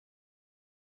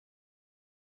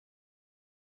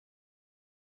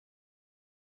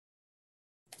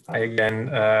Hi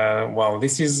again. Well,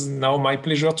 this is now my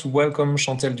pleasure to welcome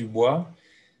Chantelle Dubois.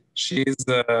 She is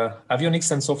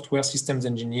avionics and software systems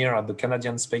engineer at the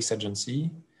Canadian Space Agency.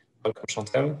 Welcome,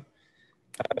 Chantelle.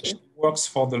 She works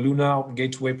for the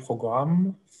Gateway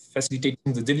program,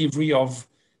 facilitating the delivery of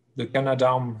the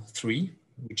Canadarm3,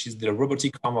 which is the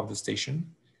robotic arm of the station.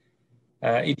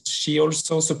 She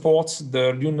also supports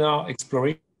the Lunar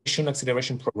Exploration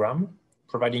Acceleration Program,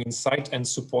 providing insight and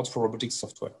support for robotics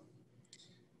software.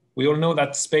 We all know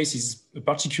that space is a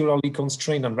particularly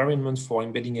constrained environment for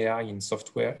embedding AI in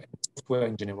software and software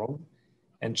in general.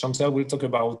 And Chantelle will talk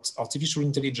about artificial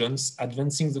intelligence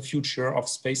advancing the future of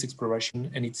space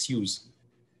exploration and its use.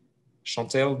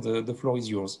 Chantelle, the floor is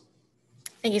yours.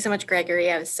 Thank you so much, Gregory.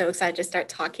 I was so excited to start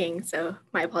talking, so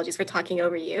my apologies for talking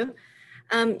over you.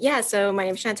 So my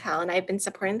name is Chantelle, and I've been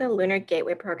supporting the Lunar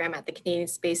Gateway program at the Canadian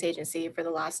Space Agency for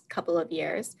the last couple of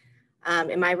years.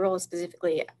 And my role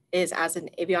specifically is as an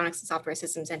avionics and software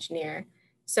systems engineer.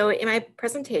 So in my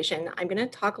presentation, I'm going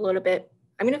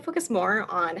to focus more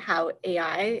on how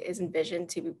AI is envisioned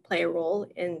to play a role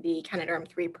in the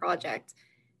Canadarm3 project.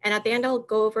 And at the end, I'll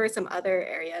go over some other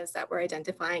areas that we're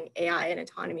identifying AI and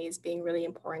autonomy as being really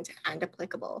important and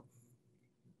applicable.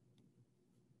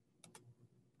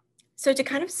 So to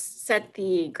kind of set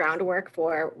the groundwork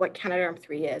for what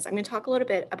Canadarm3 is, I'm going to talk a little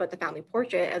bit about the family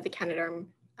portrait of the Canadarm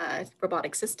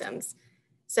robotic systems.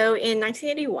 So in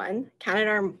 1981,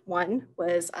 Canadarm1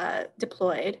 was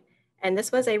deployed, and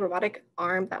this was a robotic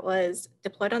arm that was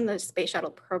deployed on the space shuttle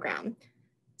program.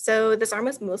 So this arm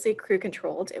was mostly crew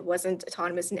controlled. It wasn't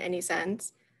autonomous in any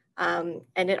sense, and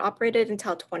it operated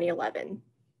until 2011.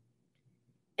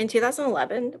 In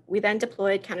 2011, we then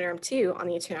deployed Canadarm2 on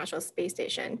the International Space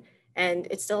Station, and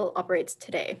it still operates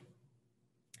today.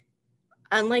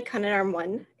 Unlike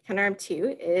Canadarm1,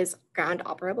 Canadarm2 is ground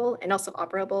operable and also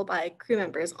operable by crew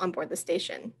members on board the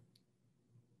station.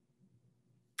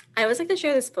 I always like to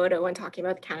share this photo when talking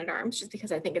about the Canadarms, just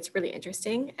because I think it's really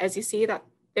interesting. As you see that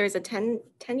there's a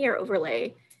 10-year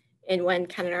overlay in when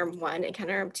Canadarm1 and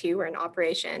Canadarm2 were in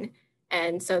operation.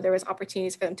 And so there was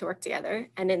opportunities for them to work together.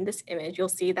 And in this image, you'll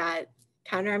see that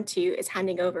Canadarm2 is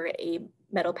handing over a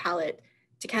metal pallet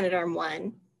to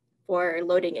Canadarm1 for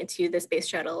loading into the space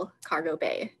shuttle cargo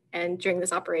bay. And during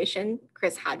this operation,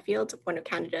 Chris Hadfield, one of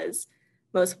Canada's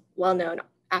most well-known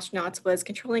astronauts, was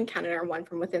controlling Canadarm1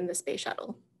 from within the space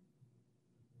shuttle.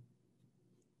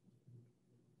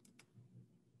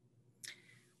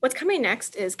 What's coming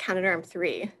next is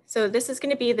Canadarm3. So this is going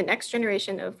to be the next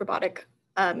generation of robotic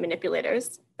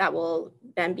manipulators that will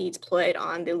then be deployed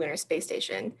on the Lunar Space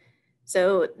Station.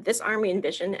 So this arm we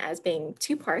envision as being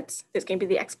two parts. There's going to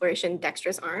be the exploration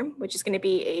dexterous arm, which is going to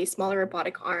be a smaller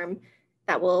robotic arm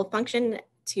that will function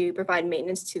to provide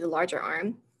maintenance to the larger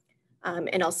arm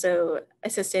and also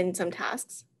assist in some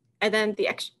tasks. And then the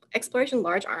exploration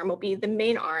large arm will be the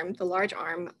main arm, the large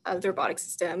arm of the robotic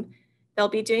system. They'll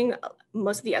be doing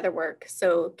most of the other work.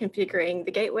 So configuring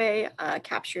the gateway,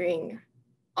 capturing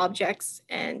objects,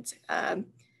 and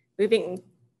moving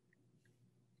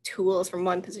tools from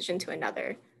one position to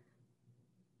another.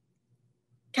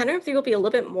 Canadarm3 will be a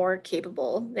little bit more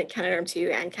capable than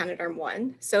Canadarm2 and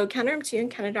Canadarm1. So Canadarm2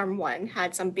 and Canadarm1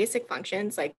 had some basic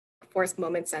functions like force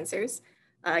moment sensors.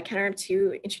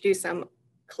 Canadarm2 introduced some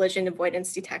collision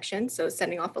avoidance detection, so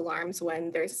setting off alarms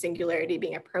when there's singularity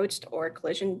being approached or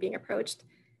collision being approached.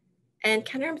 And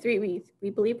Canadarm3, we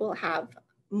believe, will have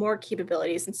more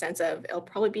capabilities in the sense of it'll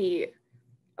probably be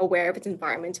aware of its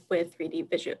environment with 3D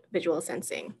visual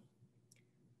sensing.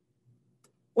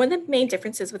 One of the main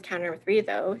differences with Canadarm3,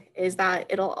 though, is that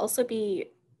it'll also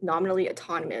be nominally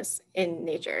autonomous in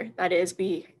nature. That is,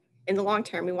 in the long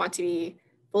term, we want to be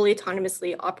fully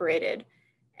autonomously operated,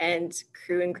 and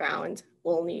crew and ground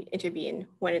will only intervene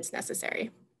when it's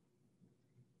necessary.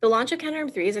 The launch of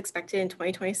Canadarm3 is expected in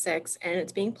 2026, and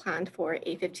it's being planned for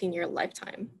a 15-year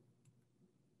lifetime.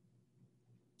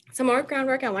 Some more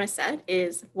groundwork I want to set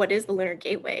is what is the Lunar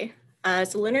Gateway?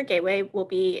 So Lunar Gateway will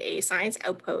be a science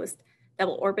outpost that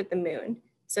will orbit the moon.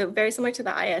 So very similar to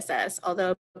the ISS,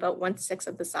 although about 1/6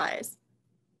 of the size.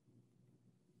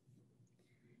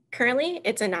 Currently,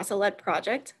 it's a NASA-led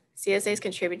project. CSA is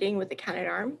contributing with the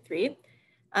Canadarm3,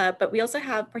 but we also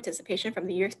have participation from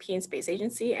the European Space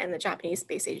Agency and the Japanese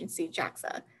Space Agency,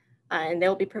 JAXA, and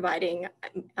they'll be providing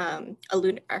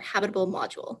a habitable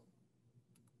module.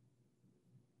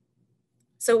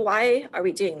 So why are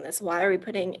we doing this? Why are we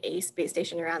putting a space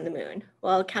station around the moon?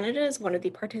 Well, Canada is one of the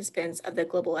participants of the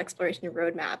Global Exploration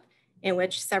Roadmap, in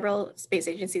which several space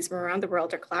agencies from around the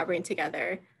world are collaborating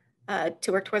together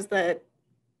to work towards the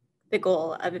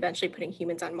goal of eventually putting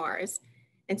humans on Mars.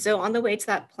 And so on the way to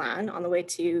that plan, on the way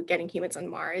to getting humans on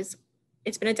Mars,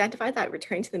 it's been identified that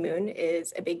returning to the moon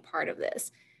is a big part of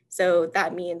this. So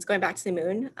that means going back to the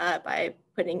moon by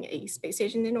putting a space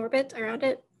station in orbit around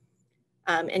it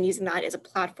and using that as a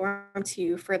platform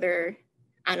to further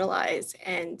analyze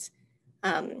and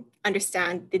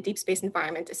understand the deep space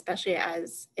environment, especially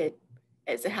as it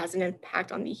has an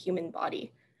impact on the human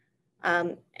body.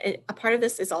 A part of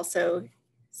this is also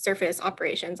surface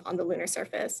operations on the lunar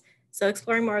surface. So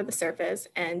exploring more of the surface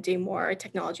and doing more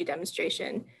technology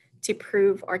demonstration to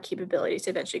prove our capability to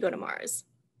eventually go to Mars.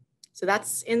 So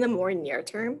that's in the more near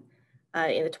term,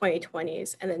 in the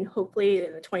 2020s, and then hopefully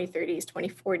in the 2030s,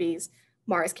 2040s,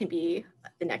 Mars can be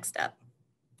the next step.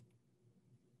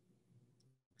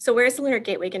 So where's the Lunar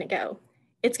Gateway going to go?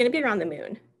 It's going to be around the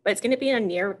moon, but it's going to be in a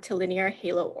near to linear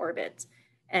halo orbit.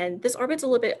 And this orbit's a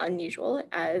little bit unusual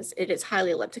as it is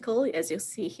highly elliptical, as you'll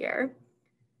see here.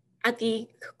 At the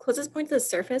closest point to the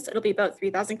surface, it'll be about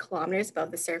 3,000 kilometers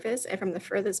above the surface. And from the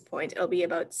furthest point, it'll be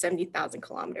about 70,000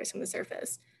 kilometers from the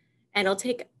surface. And it'll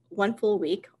take 1 full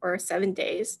week or 7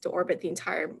 days to orbit the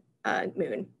entire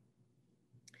moon.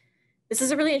 This is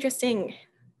a really interesting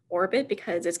orbit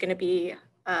because it's going to be,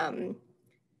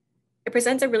 it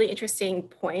presents a really interesting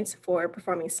point for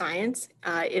performing science.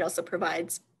 It also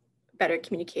provides better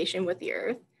communication with the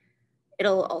Earth.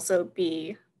 It'll also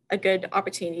be a good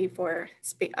opportunity for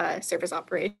surface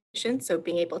operations. So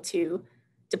being able to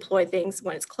deploy things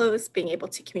when it's close, being able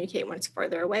to communicate when it's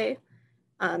further away.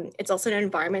 It's also an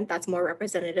environment that's more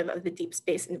representative of the deep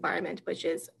space environment, which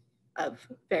is of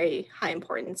very high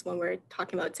importance when we're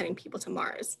talking about sending people to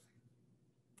Mars.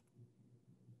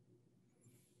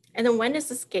 And then when is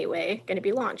this gateway going to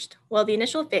be launched? Well, the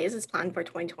initial phase is planned for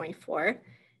 2024.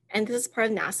 And this is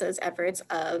part of NASA's efforts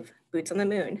of boots on the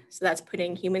moon. So that's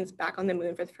putting humans back on the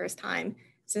moon for the first time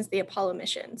since the Apollo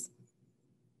missions.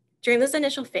 During this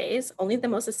initial phase, only the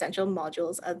most essential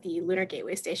modules of the Lunar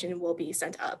Gateway Station will be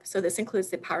sent up. So this includes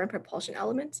the power and propulsion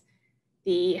element,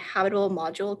 the habitable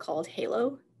module called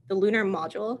HALO, the lunar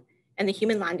module, and the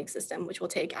human landing system, which will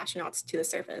take astronauts to the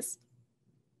surface.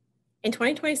 In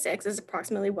 2026 is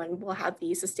approximately when we'll have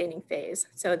the sustaining phase.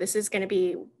 So this is going to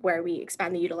be where we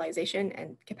expand the utilization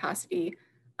and capacity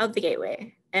of the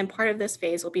gateway. And part of this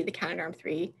phase will be the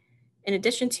Canadarm3, in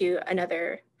addition to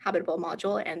another habitable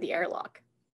module and the airlock.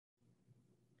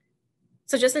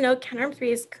 So just a note, Canadarm3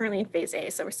 is currently in phase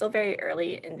A, so we're still very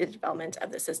early in the development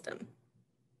of the system.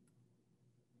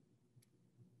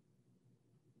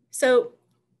 So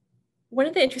one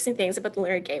of the interesting things about the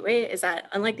Lunar Gateway is that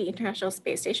unlike the International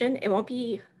Space Station, it won't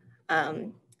be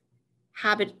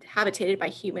habitated by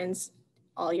humans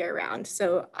all year round.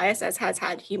 So ISS has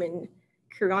had human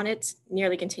crew on it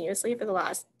nearly continuously for the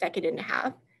last decade and a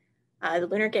half. The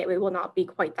Lunar Gateway will not be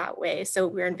quite that way. So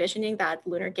we're envisioning that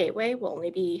the Lunar Gateway will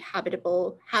only be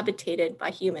habitated by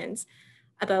humans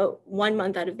about 1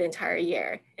 month out of the entire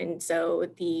year. And so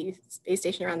the space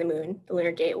station around the moon, the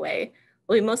Lunar Gateway,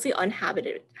 will be mostly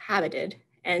uninhabited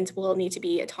and will need to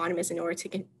be autonomous in order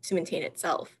to maintain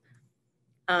itself.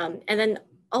 And then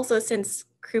also, since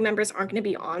crew members aren't going to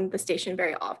be on the station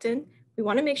very often, we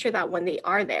want to make sure that when they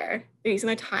are there, they're using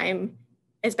their time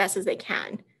as best as they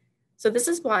can. So this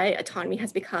is why autonomy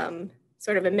has become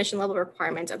sort of a mission level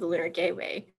requirement of the Lunar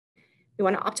Gateway. We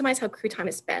want to optimize how crew time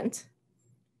is spent.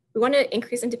 We want to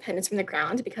increase independence from the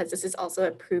ground because this is also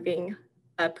a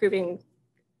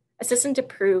system to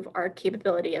prove our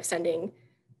capability of sending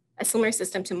a similar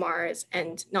system to Mars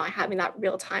and not having that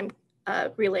real-time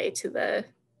relay to the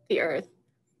Earth.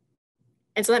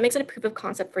 And so that makes it a proof of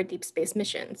concept for deep space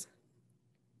missions.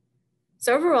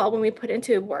 So overall, when we put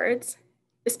into words,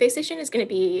 the space station is going to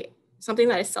be something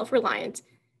that is self-reliant,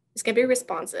 it's going to be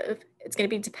responsive, it's going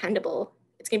to be dependable,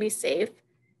 it's going to be safe, and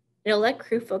it'll let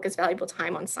crew focus valuable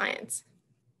time on science.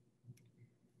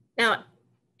 Now,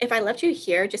 if I left you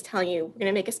here just telling you we're going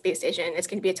to make a space station, it's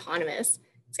going to be autonomous,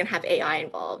 it's going to have AI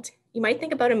involved, you might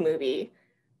think about a movie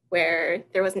where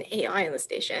there was an AI in the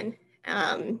station.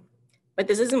 But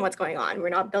this isn't what's going on. We're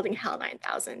not building HAL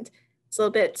 9000. It's a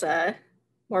little bit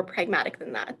more pragmatic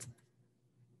than that.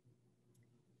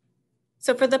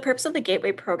 So for the purpose of the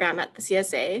Gateway program at the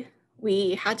CSA,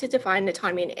 we had to define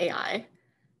autonomy and AI.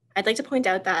 I'd like to point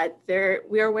out that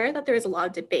we are aware that there is a lot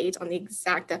of debate on the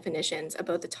exact definitions of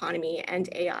both autonomy and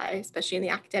AI, especially in the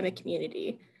academic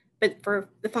community. But for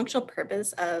the functional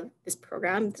purpose of this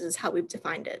program, this is how we've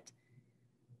defined it.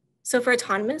 So for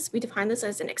autonomous, we define this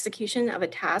as an execution of a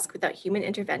task without human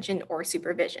intervention or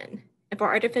supervision. And for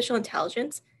artificial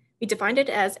intelligence, we defined it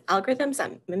as algorithms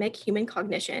that mimic human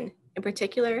cognition, in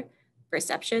particular,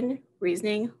 perception,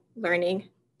 reasoning, learning,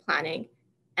 planning,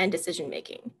 and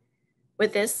decision-making.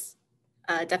 With this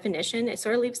definition, it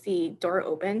sort of leaves the door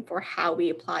open for how we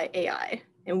apply AI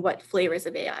and what flavors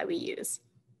of AI we use.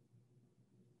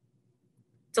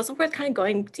 It's also worth kind of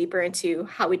going deeper into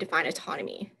how we define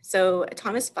autonomy. So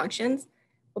autonomous functions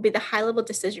will be the high-level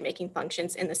decision-making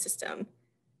functions in the system.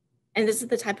 And this is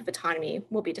the type of autonomy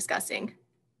we'll be discussing.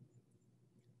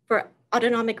 For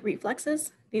autonomic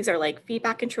reflexes, these are like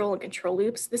feedback control and control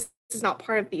loops. This is not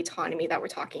part of the autonomy that we're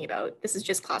talking about. This is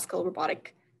just classical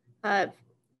robotic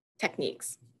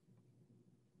techniques.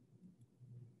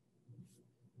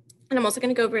 And I'm also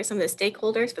going to go over some of the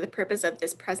stakeholders for the purpose of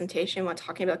this presentation when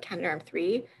talking about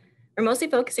Canadarm3. We're mostly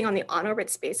focusing on the on-orbit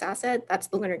space asset, that's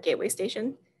the Lunar Gateway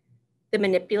Station, the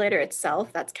manipulator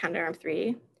itself, that's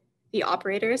Canadarm3, the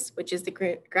operators, which is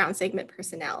the ground segment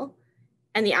personnel,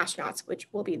 and the astronauts, which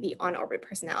will be the on-orbit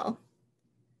personnel.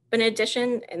 But in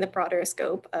addition, in the broader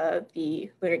scope of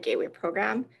the Lunar Gateway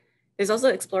program, there's also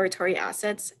exploratory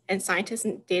assets and scientists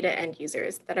and data end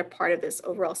users that are part of this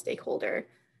overall stakeholder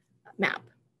map.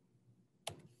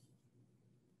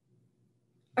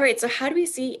 All right, so how do we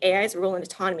see AI's role in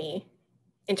autonomy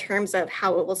in terms of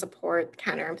how it will support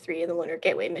Canadarm3 and the Lunar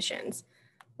Gateway missions?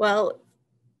 Well,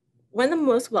 one of the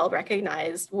most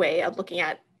well-recognized way of looking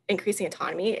at increasing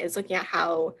autonomy is looking at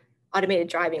how automated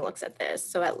driving looks at this.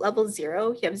 So at level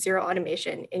 0, you have zero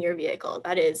automation in your vehicle.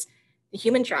 That is, the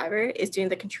human driver is doing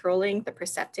the controlling, the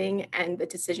percepting, and the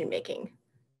decision-making.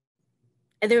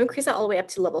 And then we increase that all the way up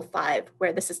to level 5,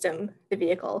 where the system, the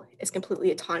vehicle, is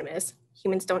completely autonomous.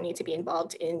 Humans don't need to be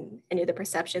involved in any of the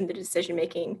perception, the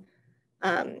decision-making,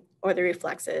 or the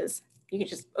reflexes. You can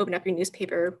just open up your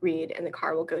newspaper, read, and the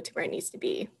car will go to where it needs to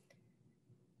be.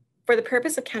 For the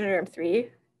purpose of Canadarm3,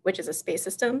 which is a space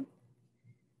system,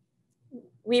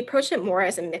 we approach it more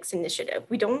as a mixed initiative.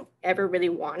 We don't ever really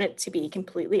want it to be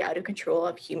completely out of control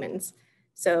of humans.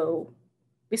 So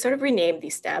we sort of renamed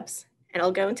these steps, and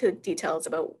I'll go into the details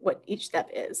about what each step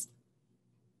is.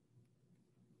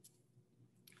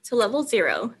 So level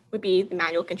 0 would be the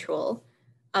manual control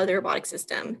of the robotic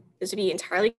system. This would be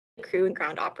entirely crew and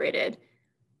ground operated.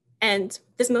 And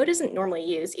this mode isn't normally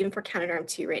used even for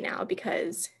Canadarm2 right now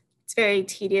because it's very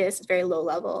tedious, it's very low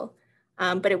level,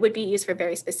 but it would be used for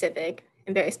very specific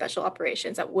and very special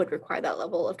operations that would require that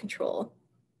level of control.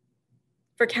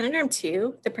 For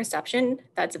Canadarm2, the perception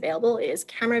that's available is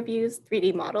camera views,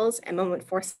 3D models, and moment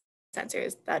force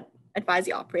sensors that advise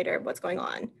the operator of what's going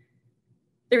on.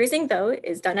 The reasoning, though,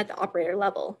 is done at the operator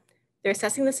level. They're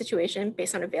assessing the situation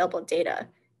based on available data,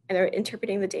 and they're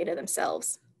interpreting the data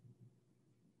themselves.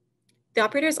 The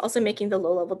operator is also making the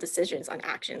low-level decisions on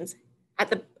actions at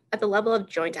the level of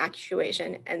joint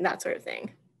actuation and that sort of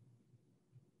thing.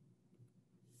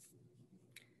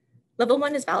 Level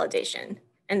 1 is validation,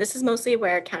 and this is mostly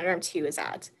where Canadarm2 is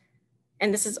at.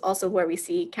 And this is also where we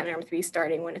see Canadarm3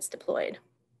 starting when it's deployed.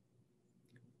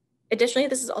 Additionally,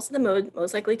 this is also the mode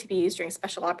most likely to be used during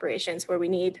special operations where we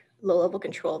need low-level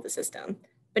control of the system,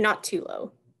 but not too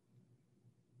low.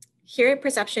 Here,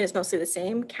 perception is mostly the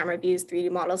same, camera views,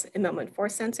 3D models, and moment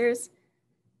force sensors.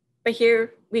 But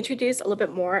here, we introduce a little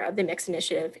bit more of the mixed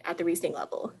initiative at the reasoning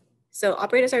level. So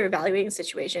operators are evaluating the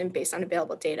situation based on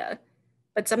available data,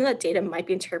 but some of that data might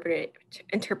be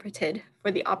interpreted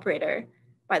for the operator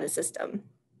by the system.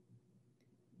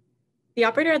 The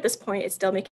operator at this point is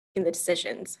still making the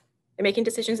decisions. They're making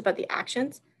decisions about the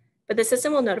actions, but the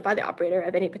system will notify the operator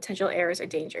of any potential errors or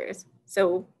dangers.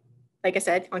 So, like I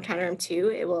said, on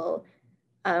Canadarm2, it will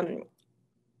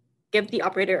give the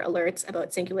operator alerts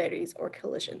about singularities or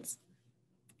collisions.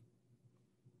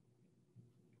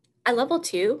 At level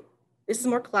 2, this is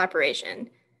more collaboration.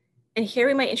 And here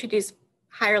we might introduce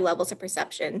higher levels of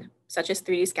perception, such as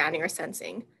 3D scanning or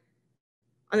sensing.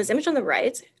 On this image on the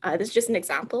right, this is just an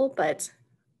example, but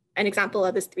an example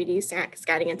of this 3D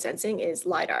scanning and sensing is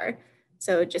LiDAR.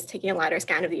 So just taking a LiDAR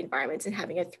scan of the environment and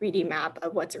having a 3D map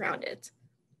of what's around it.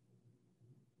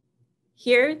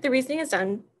 Here, the reasoning is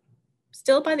done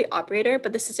still by the operator,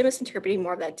 but the system is interpreting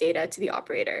more of that data to the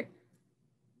operator.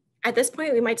 At this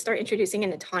point, we might start introducing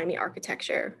an autonomy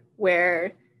architecture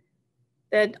where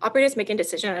the operator is making a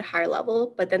decision at a higher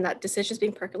level, but then that decision is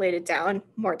being percolated down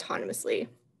more autonomously.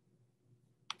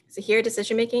 So here,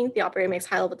 decision-making, the operator makes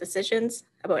high-level decisions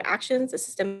about actions. The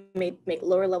system may make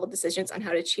lower-level decisions on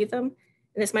how to achieve them.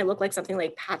 And this might look like something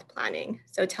like path planning.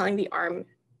 So telling the arm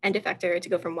end effector to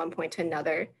go from one point to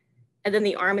another. And then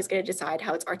the arm is going to decide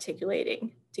how it's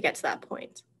articulating to get to that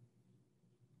point.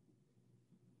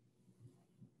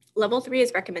 Level 3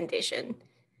 is recommendation.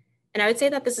 And I would say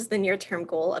that this is the near-term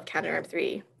goal of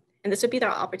Canadarm3. And this would be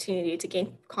our opportunity to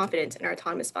gain confidence in our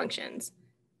autonomous functions.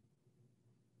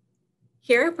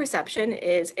 Here, perception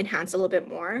is enhanced a little bit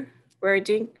more. We're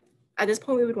doing at this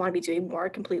point, we would want to be doing more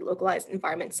complete localized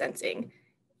environment sensing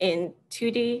in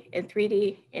 2D, in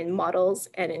 3D, in models,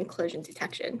 and in collision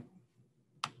detection.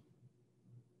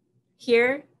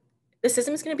 Here, the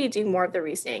system is going to be doing more of the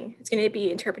reasoning. It's going to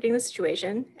be interpreting the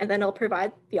situation, and then it'll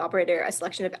provide the operator a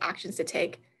selection of actions to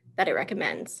take that it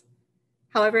recommends.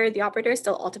 However, the operator is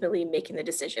still ultimately making the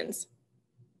decisions.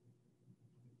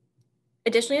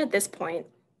 Additionally, at this point,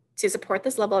 to support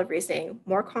this level of reasoning,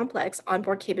 more complex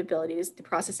onboard capabilities to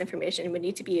process information would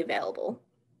need to be available.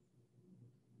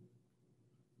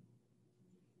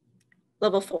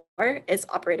 Level 4 is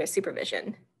operator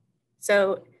supervision.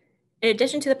 So in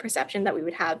addition to the perception that we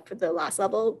would have for the last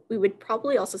level, we would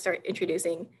probably also start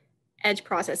introducing edge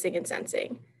processing and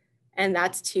sensing. And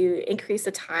that's to increase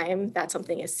the time that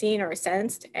something is seen or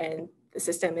sensed and the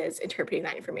system is interpreting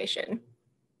that information.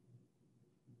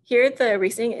 Here, the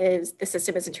reasoning is the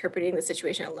system is interpreting the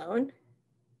situation alone,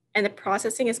 and the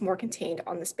processing is more contained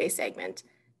on the space segment.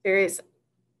 There is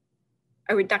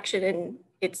a reduction in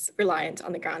its reliance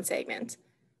on the ground segment.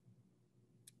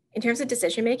 In terms of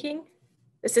decision-making,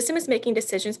 the system is making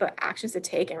decisions about actions to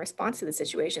take in response to the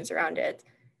situations around it,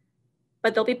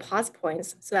 but there'll be pause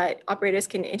points so that operators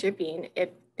can intervene if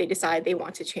they decide they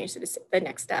want to change the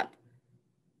next step.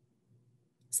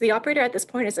 So the operator at this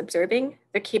point is observing.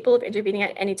 They're capable of intervening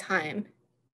at any time,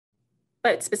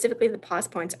 but specifically the pause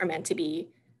points are meant to be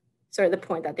sort of the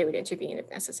point that they would intervene if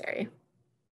necessary.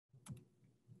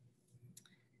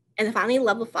 And then finally,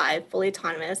 level 5, fully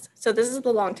autonomous. So this is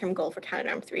the long-term goal for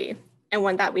Canadarm3, and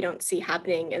one that we don't see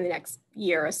happening in the next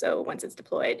year or so once it's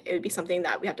deployed. It would be something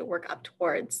that we have to work up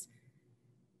towards.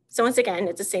 So once again,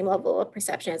 it's the same level of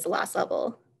perception as the last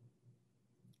level.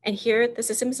 And here, the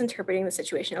system is interpreting the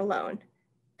situation alone.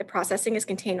 The processing is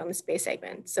contained on the space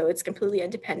segment, so it's completely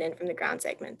independent from the ground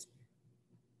segment.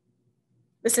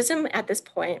 The system at this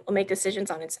point will make decisions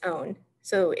on its own,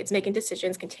 so it's making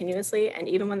decisions continuously and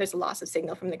even when there's a loss of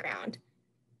signal from the ground.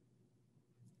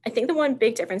 I think the one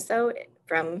big difference though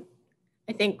from,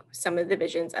 I think, some of the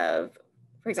visions of,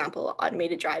 for example,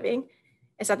 automated driving,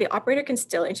 is that the operator can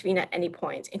still intervene at any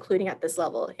point, including at this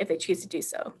level, if they choose to do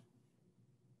so.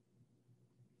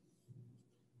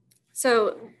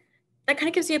 So that kind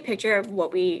of gives you a picture of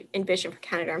what we envision for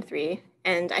Canadarm3,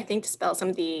 and I think dispel some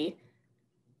of the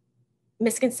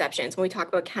misconceptions when we talk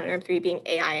about Canadarm3 being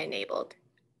AI enabled.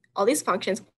 All these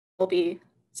functions will be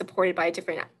supported by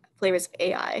different flavors of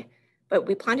AI, but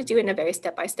we plan to do it in a very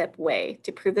step-by-step way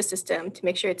to prove the system, to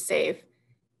make sure it's safe,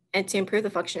 and to improve the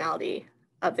functionality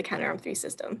of the Canadarm3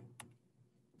 system.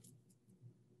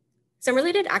 Some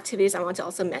related activities I want to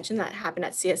also mention that happen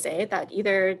at CSA that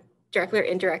either directly or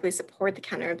indirectly support the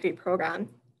Canadarm3 program.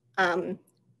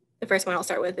 The first one I'll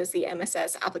start with is the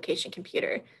MSS application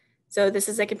computer. So this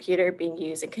is a computer being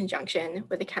used in conjunction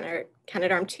with the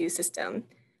Canadarm2 system.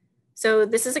 So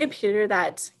this is a computer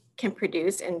that can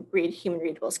produce and read human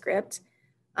readable script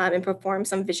and perform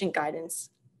some vision guidance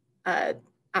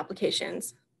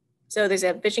applications. So there's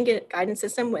a vision guidance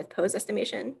system with pose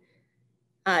estimation.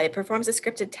 It performs a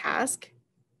scripted task,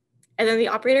 and then the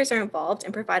operators are involved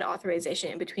and provide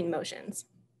authorization in between motions.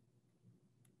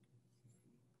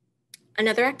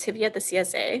 Another activity at the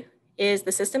CSA is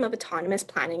the System of Autonomous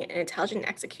Planning and Intelligent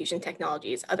Execution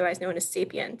Technologies, otherwise known as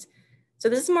SAPIENT. So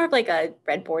this is more of like a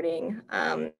breadboarding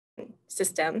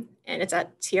system, and it's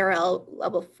at TRL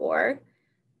level 4.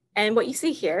 And what you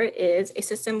see here is a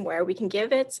system where we can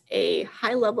give it a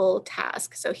high-level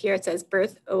task. So here it says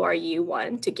Berth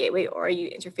ORU1 to Gateway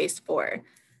ORU Interface 4.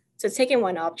 So it's taking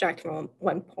one object from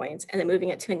one point and then moving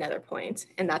it to another point,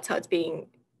 and that's how it's being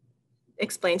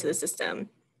explained to the system.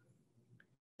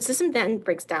 The system then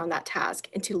breaks down that task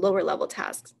into lower-level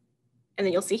tasks. And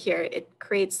then you'll see here, it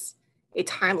creates a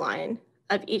timeline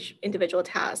of each individual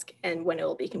task and when it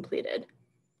will be completed.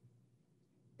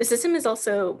 The system is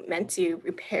also meant to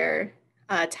repair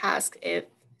tasks if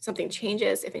something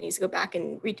changes, if it needs to go back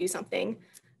and redo something.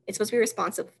 It's supposed to be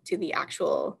responsive to the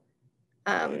actual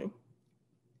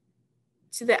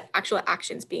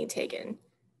actions being taken.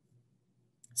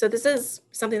 So this is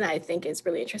something that I think is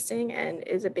really interesting and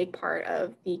is a big part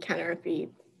of the Canadarm3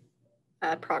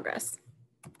 progress.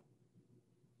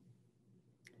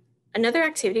 Another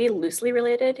activity loosely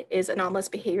related is anomalous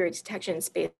behavior detection in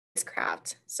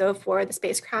spacecraft. So for the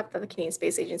spacecraft that the Canadian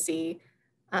Space Agency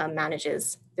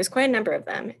manages, there's quite a number of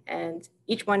them, and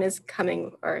each one is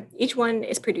producing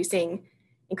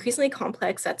increasingly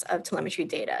complex sets of telemetry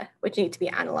data, which need to be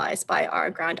analyzed by our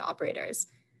ground operators.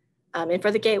 And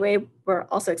for the Gateway, we're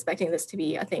also expecting this to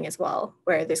be a thing as well,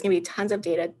 where there's gonna be tons of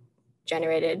data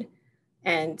generated,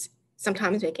 and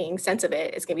sometimes making sense of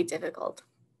it is gonna be difficult.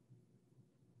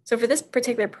 So for this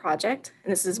particular project,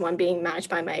 and this is one being managed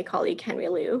by my colleague Henry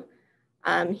Liu,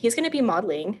 he's going to be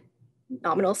modeling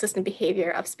nominal system behavior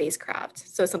of spacecraft,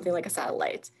 so something like a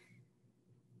satellite.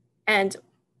 And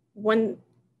when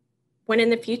in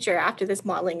the future, after this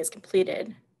modeling is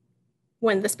completed,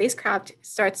 when the spacecraft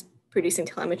starts producing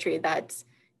telemetry that's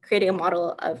creating a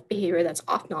model of behavior that's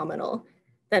off-nominal,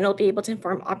 then it'll be able to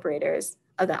inform operators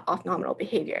of that off-nominal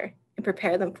behavior and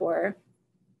prepare them for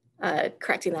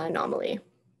correcting that anomaly.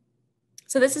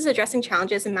 So this is addressing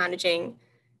challenges in managing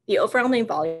the overwhelming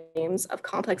volumes of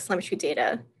complex telemetry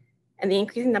data and the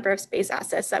increasing number of space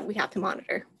assets that we have to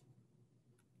monitor.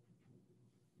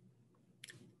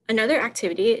 Another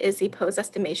activity is the pose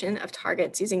estimation of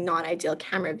targets using non-ideal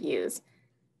camera views.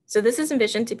 So this is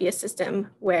envisioned to be a system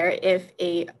where if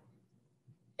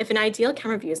an ideal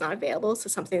camera view is not available, so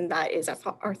something that is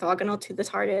orthogonal to the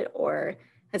target or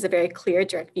has a very clear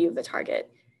direct view of the target,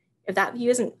 if that view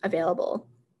isn't available,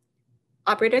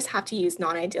 operators have to use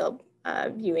non-ideal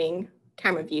viewing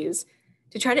camera views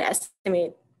to try to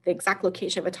estimate the exact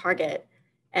location of a target.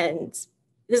 And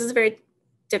this is very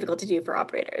difficult to do for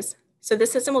operators. So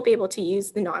this system will be able to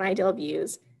use the non-ideal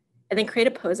views and then create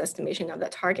a pose estimation of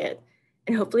that target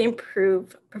and hopefully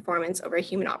improve performance over a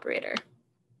human operator.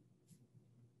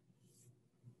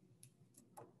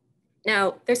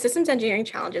 Now, there's systems engineering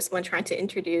challenges when trying to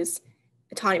introduce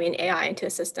autonomy and AI into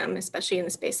a system, especially in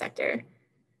the space sector.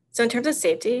 So in terms of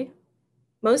safety,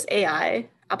 most AI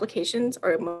applications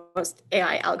or most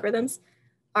AI algorithms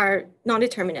are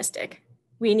non-deterministic.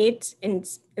 We need, in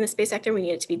the space sector, we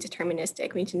need it to be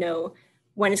deterministic. We need to know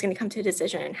when it's going to come to a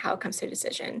decision and how it comes to a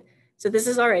decision. So this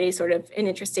is already sort of an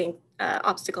interesting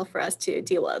obstacle for us to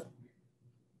deal with.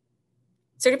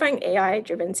 Certifying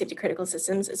AI-driven safety critical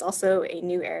systems is also a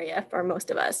new area for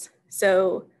most of us.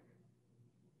 So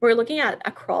we're looking at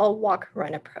a crawl, walk,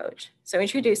 run approach. So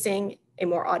introducing a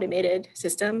more automated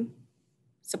system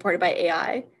supported by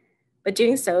AI, but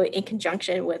doing so in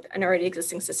conjunction with an already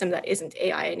existing system that isn't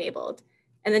AI enabled.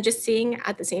 And then just seeing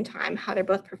at the same time how they're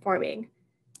both performing.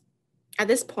 At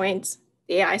this point,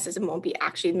 the AI system won't be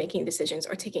actually making decisions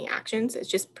or taking actions. It's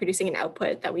just producing an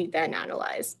output that we then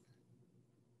analyze.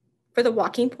 For the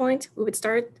walking point, we would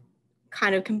start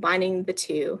kind of combining the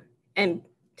two and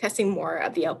testing more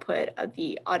of the output of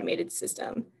the automated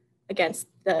system against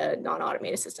the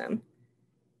non-automated system,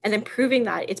 and then proving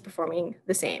that it's performing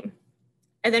the same.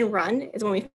 And then run is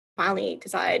when we finally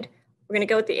decide we're going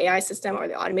to go with the AI system or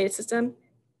the automated system,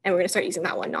 and we're going to start using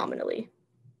that one nominally.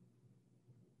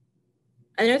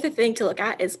 Another thing to look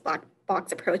at is black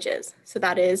box approaches. So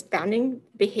that is bounding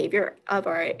behavior of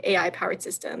our AI-powered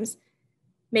systems,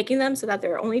 making them so that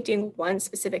they're only doing one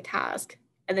specific task,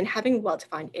 and then having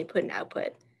well-defined input and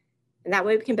output. And that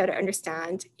way we can better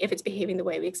understand if it's behaving the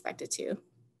way we expect it to.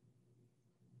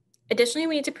 Additionally,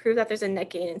 we need to prove that there's a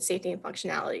net gain in safety and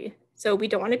functionality. So we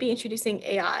don't want to be introducing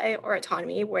AI or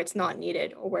autonomy where it's not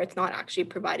needed or where it's not actually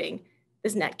providing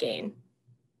this net gain.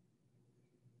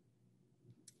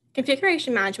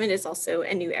 Configuration management is also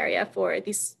a new area for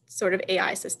these sort of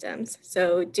AI systems.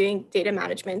 So doing data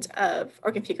management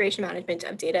or configuration management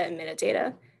of data and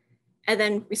metadata, and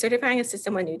then recertifying a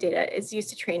system when new data is used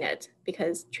to train it,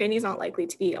 because training is not likely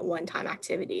to be a one-time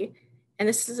activity. And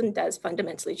the system does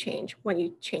fundamentally change when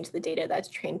you change the data that's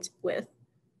trained with.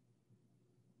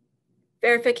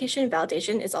 Verification and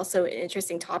validation is also an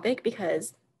interesting topic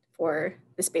because for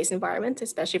the space environment,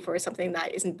 especially for something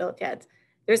that isn't built yet,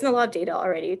 there isn't a lot of data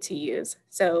already to use.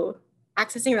 So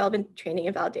accessing relevant training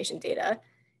and validation data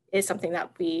is something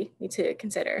that we need to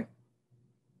consider.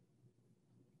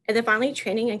 And then finally,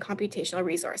 training and computational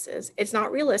resources. It's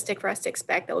not realistic for us to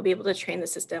expect that we'll be able to train the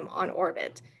system on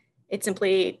orbit. It's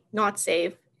simply not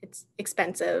safe, it's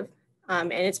expensive,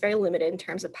 and it's very limited in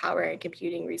terms of power and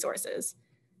computing resources.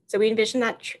 So we envision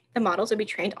that the models will be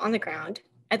trained on the ground,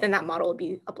 and then that model will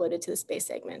be uploaded to the space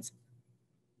segment.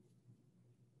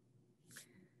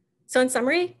 So in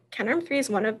summary, Canadarm3 is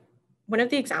one of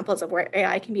the examples of where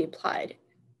AI can be applied.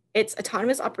 Its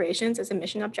autonomous operations is a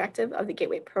mission objective of the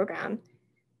Gateway program,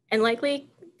 and likely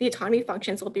the autonomy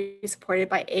functions will be supported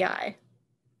by AI.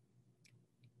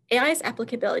 AI's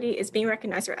applicability is being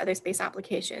recognized for other space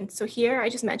applications. So here I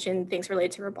just mentioned things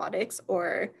related to robotics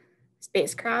or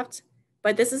spacecraft,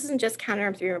 but this isn't just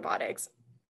Canadarm3 robotics.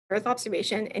 Earth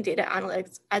observation and data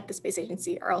analytics at the Space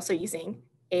Agency are also using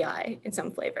AI in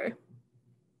some flavor.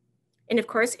 And of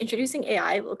course, introducing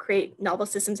AI will create novel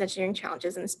systems engineering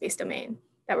challenges in the space domain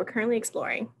that we're currently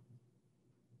exploring.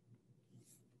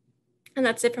 And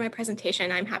that's it for my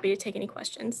presentation. I'm happy to take any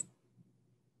questions.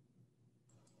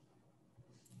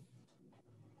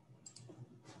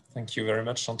 Thank you very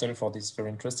much, Chantelle, for this very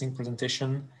interesting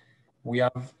presentation. We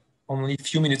have only a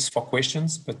few minutes for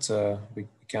questions, but we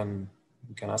can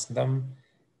ask them.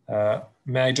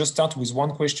 May I just start with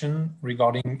one question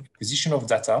regarding acquisition of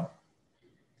data?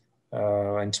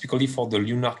 And typically for the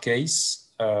lunar case,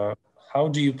 how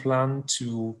do you plan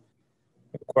to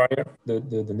acquire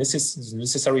the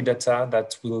necessary data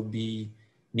that will be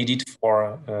needed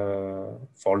for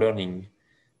learning?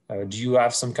 Do you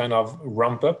have some kind of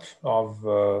ramp up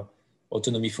of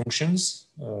autonomy functions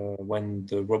when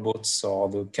the robots or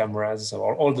the cameras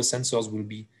or all the sensors will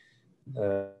be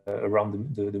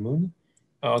around the moon?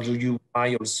 Or do you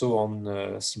rely also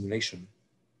on simulation?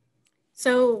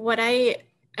 So what I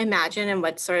imagine and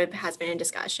what sort of has been in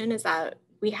discussion is that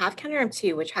we have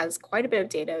Canadarm2, which has quite a bit of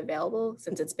data available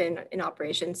since it's been in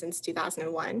operation since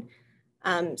 2001.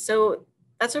 So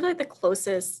that's sort of like the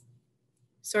closest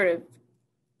sort of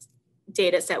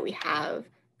data set we have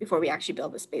before we actually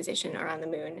build the space station around the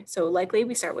moon. So likely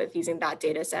we start with using that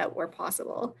data set where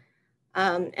possible.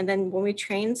 And then when we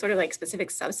train sort of like specific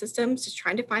subsystems, just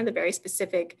trying to find the very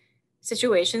specific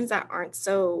situations that aren't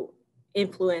so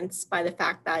influenced by the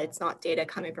fact that it's not data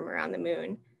coming from around the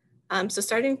moon. So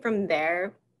starting from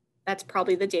there, that's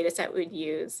probably the data set we'd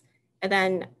use. And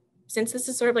then since this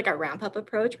is sort of like a ramp up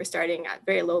approach, we're starting at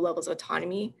very low levels of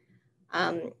autonomy.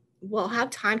 We'll have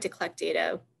time to collect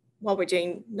data while we're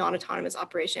doing non-autonomous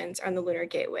operations on the lunar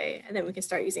gateway. And then we can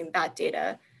start using that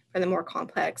data for the more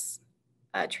complex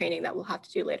training that we'll have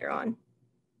to do later on.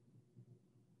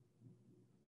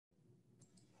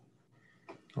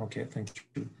 Okay, thank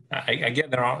you. I get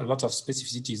there are a lot of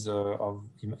specificities of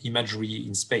imagery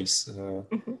in space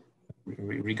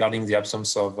regarding the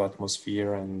absence of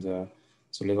atmosphere and the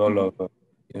level of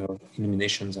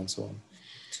illuminations and so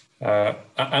on.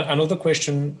 Another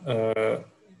question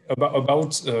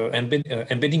about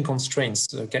embedding constraints.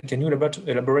 Can you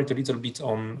elaborate a little bit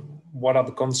on what are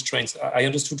the constraints? I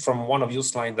understood from one of your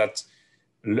slides that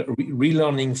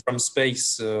relearning from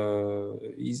space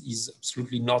is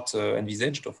absolutely not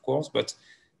envisaged, of course, but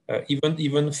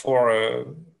even for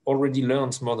already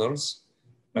learned models,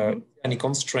 any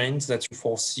constraints that you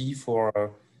foresee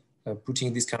for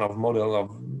putting this kind of model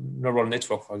of neural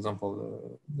network, for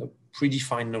example, a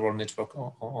predefined neural network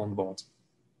on board?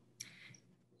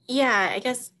 Yeah, I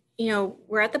guess,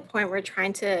 we're at the point where we're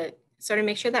trying to sort of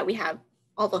make sure that we have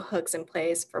all the hooks in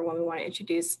place for when we want to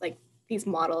introduce like these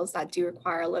models that do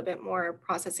require a little bit more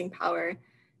processing power.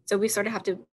 So we sort of have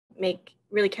to make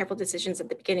really careful decisions at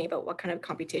the beginning about what kind of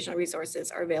computational resources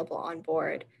are available on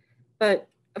board. But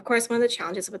of course, one of the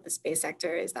challenges with the space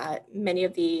sector is that many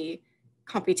of the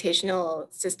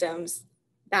computational systems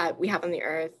that we have on the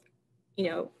Earth,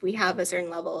 we have a certain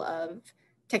level of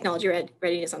technology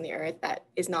readiness on the Earth that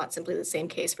is not simply the same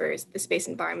case for the space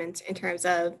environment in terms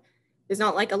of there's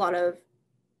not like a lot of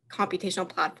computational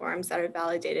platforms that are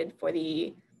validated for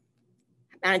the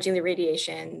managing the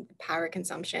radiation, power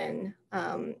consumption.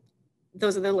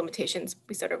 Those are the limitations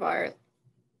we sort of are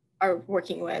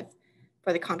working with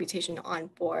for the computation on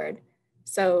board.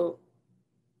 So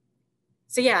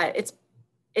yeah,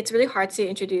 it's really hard to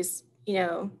introduce,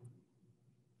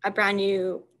 a brand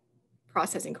new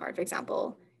processing card, for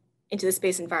example, into the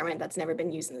space environment that's never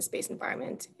been used in the space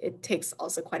environment. It takes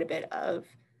also quite a bit of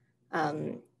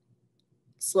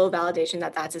slow validation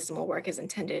that system will work as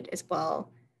intended as well,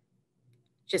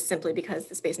 just simply because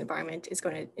the space environment is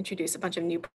going to introduce a bunch of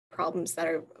new problems that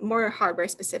are more hardware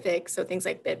specific. So things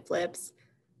like bit flips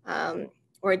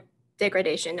or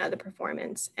degradation of the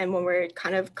performance. And when we're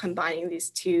kind of combining these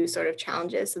two sort of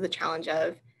challenges, so the challenge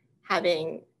of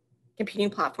having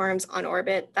computing platforms on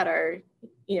orbit that are,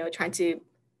 trying to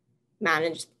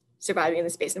manage surviving in the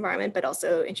space environment, but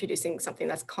also introducing something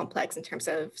that's complex in terms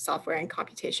of software and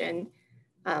computation.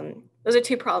 Those are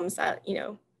two problems that,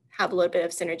 have a little bit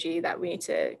of synergy that we need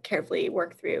to carefully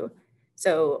work through.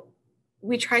 So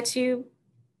we're trying to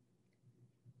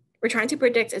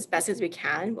predict as best as we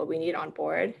can what we need on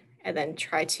board, and then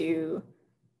try to,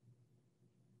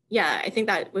 I think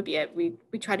that would be it. We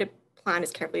try to plan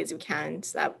as carefully as we can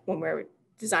so that when we're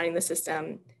designing the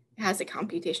system, it has the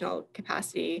computational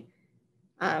capacity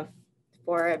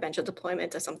for eventual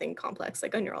deployment of something complex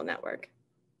like a neural network.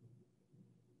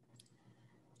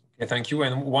 Okay, thank you.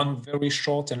 And one very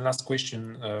short and last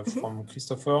question from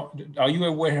Christopher. Are you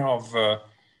aware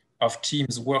of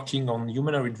teams working on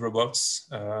humanoid robots?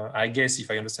 I guess,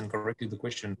 if I understand correctly, the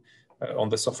question on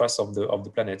the surface of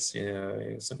the planets,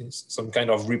 some kind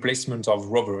of replacement of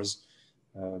rovers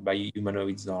by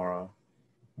humanoids or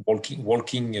walking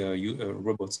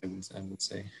robots, I would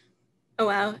say. Oh,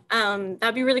 wow.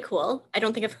 That'd be really cool. I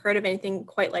don't think I've heard of anything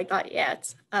quite like that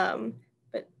yet.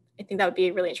 But I think that would be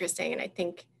really interesting. And I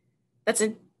think that's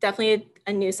definitely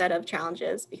a new set of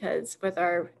challenges, because with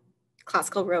our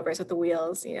classical rovers with the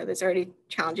wheels, there's already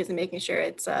challenges in making sure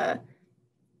it's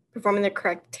performing the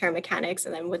correct tare mechanics.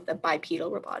 And then with the bipedal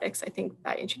robotics, I think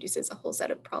that introduces a whole set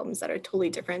of problems that are totally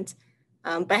different.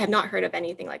 But I have not heard of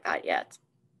anything like that yet.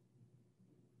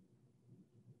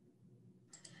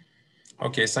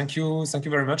 Okay, thank you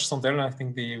very much, Chantelle. I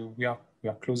think we are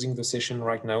closing the session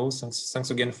right now.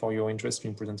 Thanks again for your interest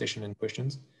in presentation and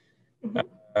questions.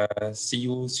 See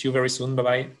you very soon. Bye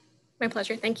bye. My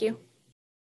pleasure. Thank you.